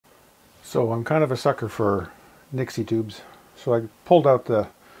So I'm kind of a sucker for Nixie tubes. So I pulled out the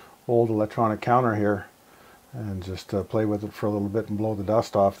old electronic counter here and just play with it for a little bit and blow the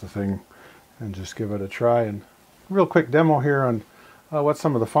dust off the thing and just give it a try. And real quick demo here on what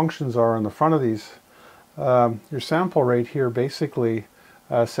some of the functions are on the front of these. Your sample rate here basically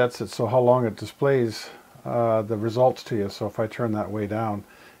sets it so how long it displays the results to you. So if I turn that way down,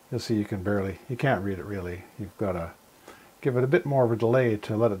 you'll see you can't read it really. You've got to give it a bit more of a delay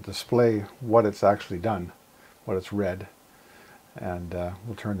to let it display what it's actually done, what it's read. And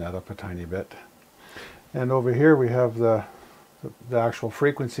we'll turn that up a tiny bit. And over here we have the actual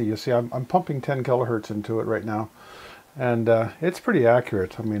frequency. You see I'm pumping 10 kilohertz into it right now. And it's pretty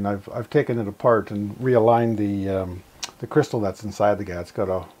accurate. I mean, I've taken it apart and realigned the crystal that's inside the guy. It's got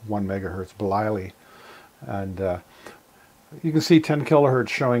a 1 megahertz Glowy. And you can see 10 kilohertz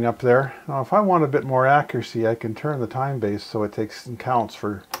showing up there. Now, if I want a bit more accuracy, I can turn the time base so it takes and counts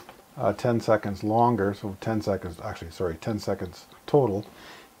for 10 seconds longer. So 10 seconds, actually, sorry, 10 seconds total.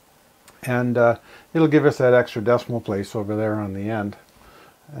 And it'll give us that extra decimal place over there on the end.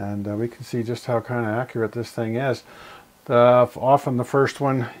 And we can see just how kind of accurate this thing is. Often the first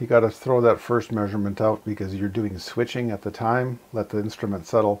one, you got to throw that first measurement out because you're doing switching at the time. Let the instrument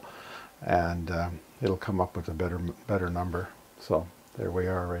settle, and it'll come up with a better number. So there we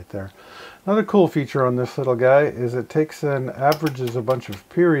are right there. Another cool feature on this little guy is it takes and averages a bunch of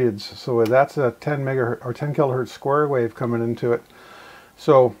periods. So that's a 10 megahertz or 10 kilohertz square wave coming into it.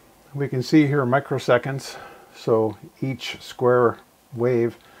 So we can see here microseconds. So each square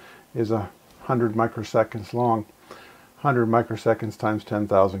wave is 100 microseconds long. 100 microseconds times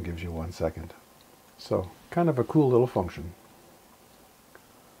 10,000 gives you 1 second. So kind of a cool little function.